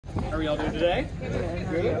How are y'all doing today?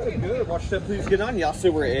 Good, good. Watch that, please get on. Y'all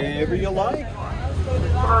sit wherever you like. 3, 2,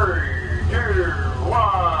 1.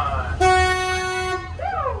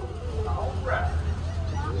 All right.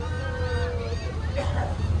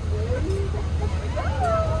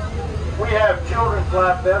 We have children's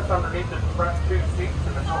life vests underneath the front 2 seats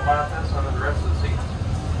and adult life vests under the rest of the seats.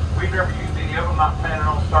 We've never used any of them, not planning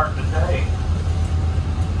on starting today.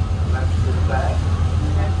 That's just that.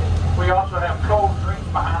 We also have cold drinks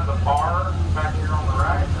behind the bar back here on the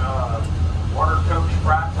right. Water Coke,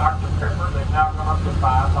 Sprite, Dr. Pepper. They've now gone up to $5.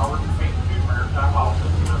 Being 2 maritime also,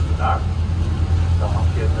 just the doctor. So I'm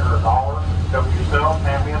kidding, they're $1. Help yourself,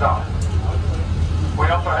 hand me $1. We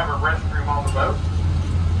also have a restroom on the boat.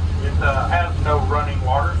 It has no running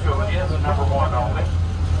water, so it is a number 1 only.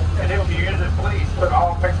 And if you use it, please put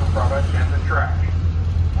all paper products in the trash.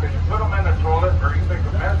 If you put them in the toilet, or you make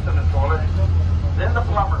a mess in the toilet, then the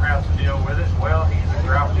plumber has to deal with it. Well, he's a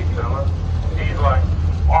grouchy fella. He's like,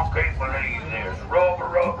 I can't believe this.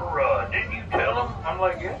 Rubber, didn't you tell them? I'm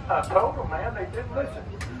like, yeah, I told them, man. They didn't listen.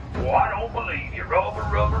 Well, I don't believe you. Rubber.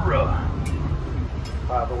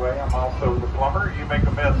 By the way, I'm also the plumber. You make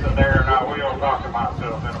a mess in there, and I will talk to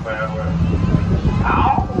myself in a bad way.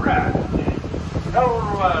 All right. No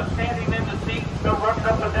standing in the seats. No running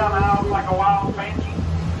up and down the aisle like a wild banshee.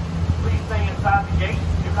 Please stay inside the gate.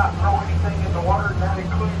 Do not throw anything in the water. That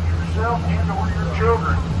includes yourself and or your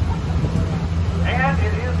children. And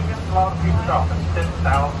it is against a lot of people's Dolphins. $10,000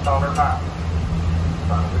 fine.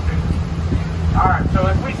 Alright, so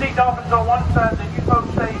if we see dolphins on one side, then you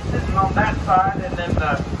folks stay sitting on that side, and then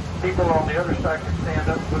people on the other side can stand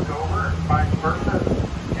up and look over, and vice versa.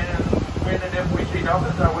 And when and if we see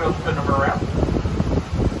dolphins, I will spin them around,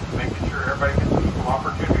 making sure everybody gets equal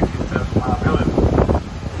opportunity to test my ability.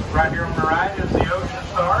 Right here on the right is the Ocean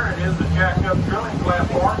Star. It is a jacked-up drilling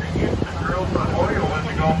platform that used to drill for oil in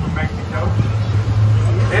the Gulf of Mexico.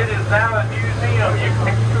 It is now a museum. You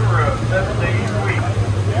can tour 7 days a week.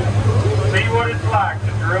 See what it's like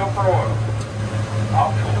to drill for oil.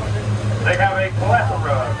 Offshore. They have a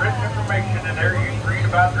plethora of rich information in there you can read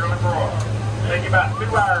about drilling for oil. Take you about 2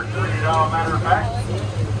 hours to read it all, matter of fact.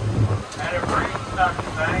 And it brings such a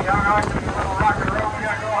thing. Y'all like this little rock and roll we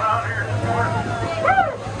got going on here this morning? Woo!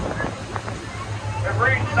 It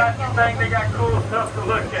brings such a thing. They got cool stuff to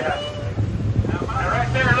look at. And right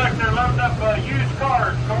there, look, they're loading up used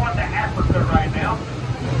cars going to Africa right now.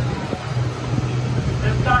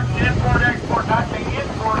 This dock's import-export. I say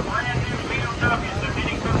import brand new BMWs. The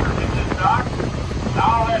Mini Coopers in this dock.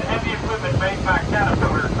 All that heavy equipment made by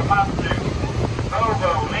Caterpillar, Komatsu,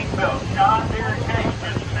 Volvo, Link-Belt, John Deere, Case,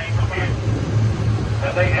 just to name a few.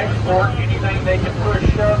 And they export anything they can push,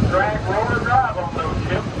 shove, drag, roll, or drive on those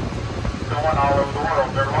ships. Going all over the world.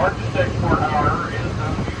 Their largest export, however, is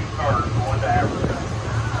those used cars going to Africa.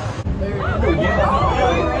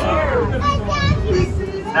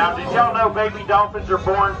 Now, did y'all know baby dolphins are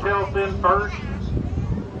born tail fin first?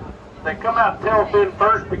 They come out tail fin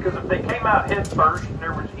first because if they came out head first and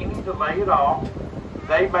there was any delay at all,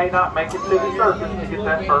 they may not make it to the surface to get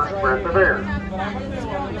that first breath of air.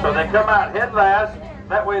 So they come out head last,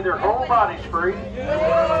 that way their whole body's free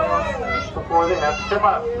before they have to come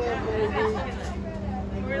up.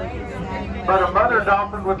 But a mother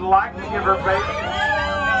dolphin would like to give her baby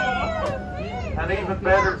an even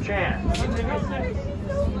better chance.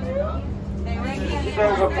 So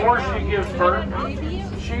before she gives birth,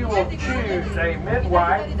 she will choose a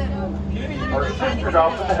midwife or sister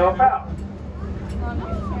dolphin to help out.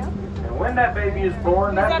 And when that baby is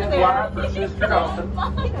born, that midwife or sister dolphin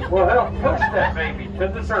will help push that baby to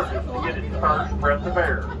the surface to get its first breath of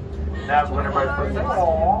air. Now when everybody says,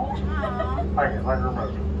 "Aww," like her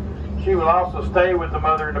mother. She will also stay with the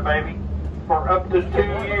mother and the baby for up to 2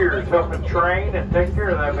 years, helping train and take care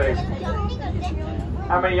of that baby.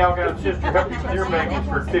 How many of y'all got a sister help you with your babies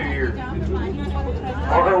for 2 years?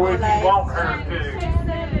 Or would you want her to?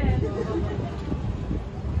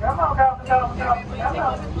 Come on, come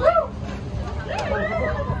on. Woo!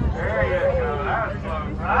 There you go. That's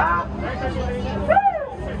close, huh?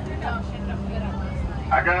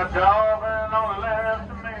 I got a dolphin on the left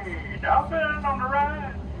of me, dolphin on the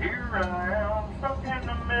right. Here I am, stuck in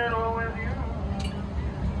the middle with you.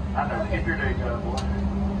 I know, keep your day job, boy.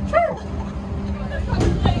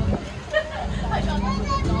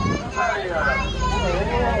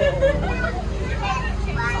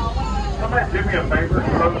 Somebody do me a favor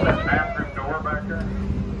and close that bathroom door back there.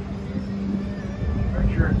 Make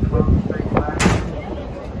sure it's closed, stay back.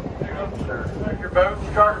 There's your boats,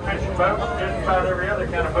 charter fishing boats, just about every other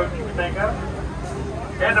kind of boat you can think of.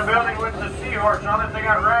 In the building with the seahorse on it, they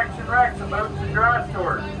got racks and racks of boats and dry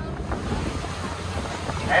storage.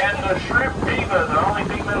 And the Shrimp Diva, the only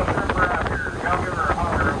female shrimper out here. Y'all give her a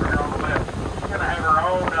holler over here on the left. She's gonna have her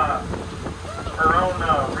own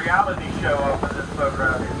reality show up in this boat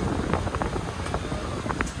right here.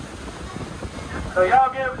 So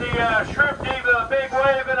y'all give the Shrimp Diva a big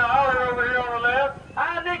wave and a holler over here on the left.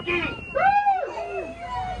 Hi, Nikki! Woo!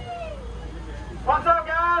 What's up,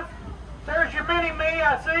 guys? There's your mini-me,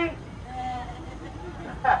 I see.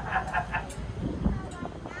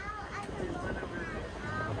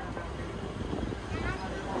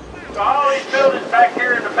 So all these buildings back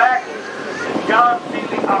here in the back is John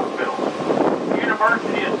Seeley Hospital,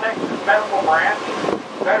 University of Texas Medical Branch,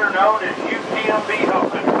 better known as UTMB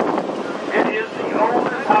Health Center. It is the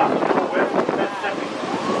oldest hospital west of Mississippi.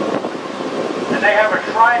 And they have a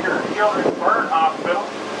Shriner Children's Burn Hospital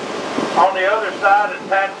on the other side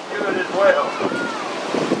attached to it as well.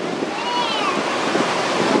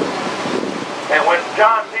 And when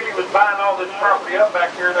John Seeley was buying all this property up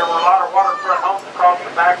back here, there were a lot of waterfront homes across the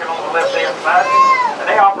back and on the left-hand side. And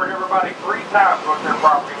they offered everybody 3 times what their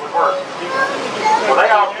property was worth. So they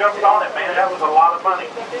all jumped on it, man. That was a lot of money.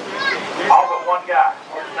 All but one guy.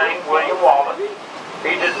 His name, William Wallace.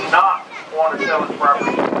 He did not want to sell his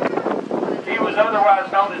property. He was otherwise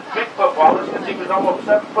known as Bigfoot Wallace because he was almost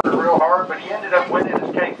 7 foot real hard, but he ended up winning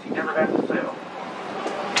his case. He never had to sell.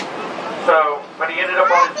 So, but he ended up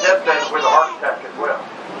on his deathbed with a heart attack as well.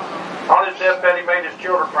 On his deathbed, he made his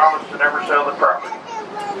children promise to never sell the property.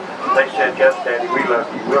 They said, yes, Daddy, we love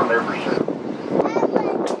you. We'll never sell.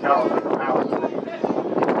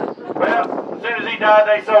 Well, as soon as he died,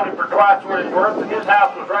 they sold it for twice what it's worth, and his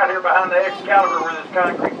house was right here behind the Excalibur where this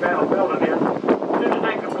concrete panel building is. As soon as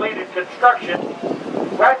they completed construction,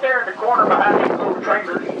 right there in the corner behind these little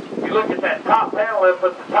trailers, you look at that top panel up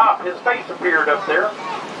at the top, his face appeared up there.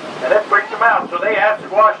 And that freaked him out, so they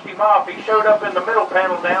acid washed him off. He showed up in the middle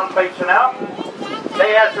panel down facing out.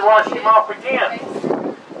 They acid washed him off again.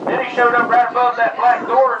 Then he showed up right above that black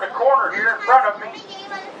door in the corner here in front of me.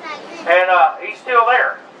 And he's still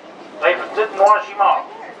there. They didn't wash him off.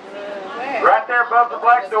 Right there above the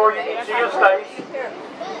black door, you can see his face.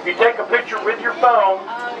 If you take a picture with your phone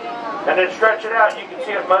and then stretch it out, you can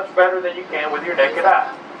see it much better than you can with your naked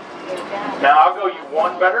eye. Now I'll go you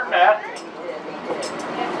one better than that.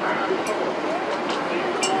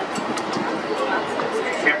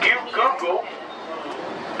 If you Google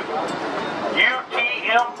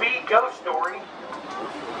UTMB Ghost Story,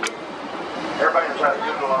 everybody knows how to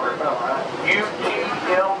Google on their phone, right?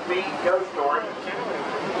 UTMB Ghost Story,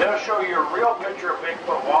 they'll show you a real picture of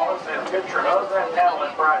Bigfoot Wallace and a picture of that panel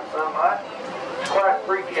in bright sunlight. It's quite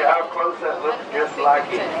freaky how close that looks, just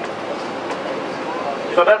like it.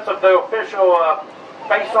 So that's the official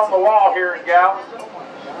face on the wall here in Galveston.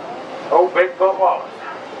 Oh, Bigfoot Wallace.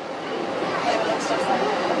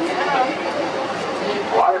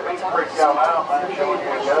 Well, I didn't mean to freak y'all out, man, showing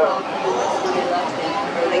you a ghost.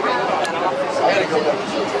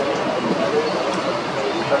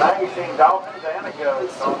 So now you've seen dolphins and a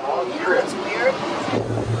ghost on one trip. It's weird.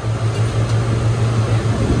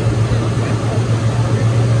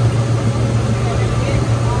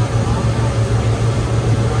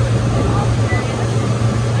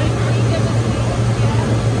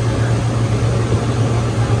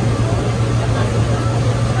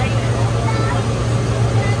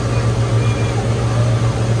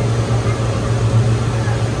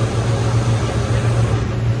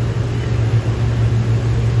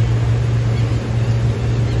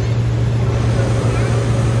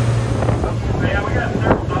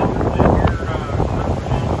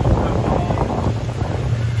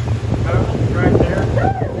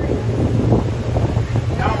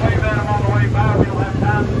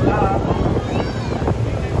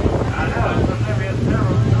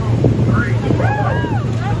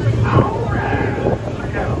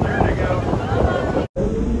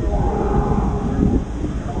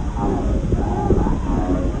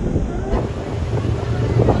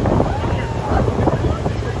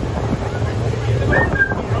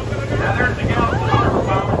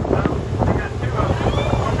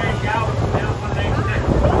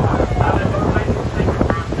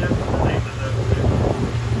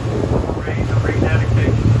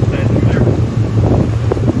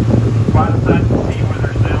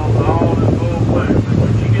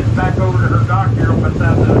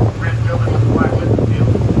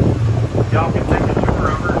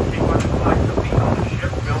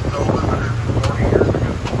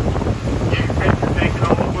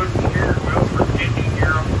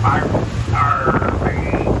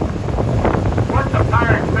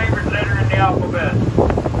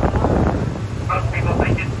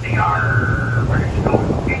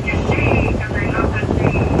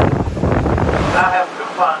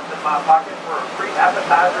 $5 in my pocket for a free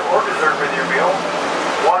appetizer or dessert with your meal.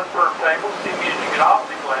 One per table. See me as you get off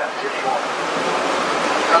the glass if you want.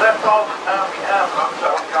 Now that's all the time we have, folks. I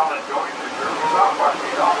hope y'all enjoyed the tour. We'll not watch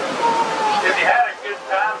it all. If you had a good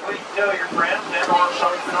time, please tell your friends and or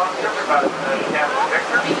something on TripAdvisor that you have a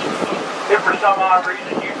picture. If for some odd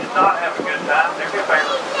reason you did not have a good time, do me a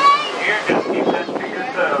favor. You just keep that to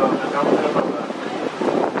yourself and don't tell nobody.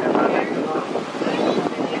 And my name is Elissa.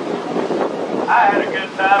 I had a good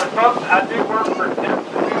time. And folks, I do work for tips.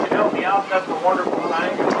 If you can help me out, that's a wonderful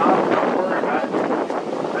thing. If not, don't worry about it.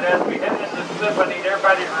 But as we head into the slip, I need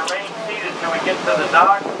everybody to remain seated till we get to the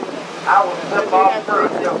dock. I will slip off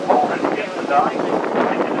first, so hold it against the dock.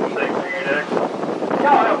 And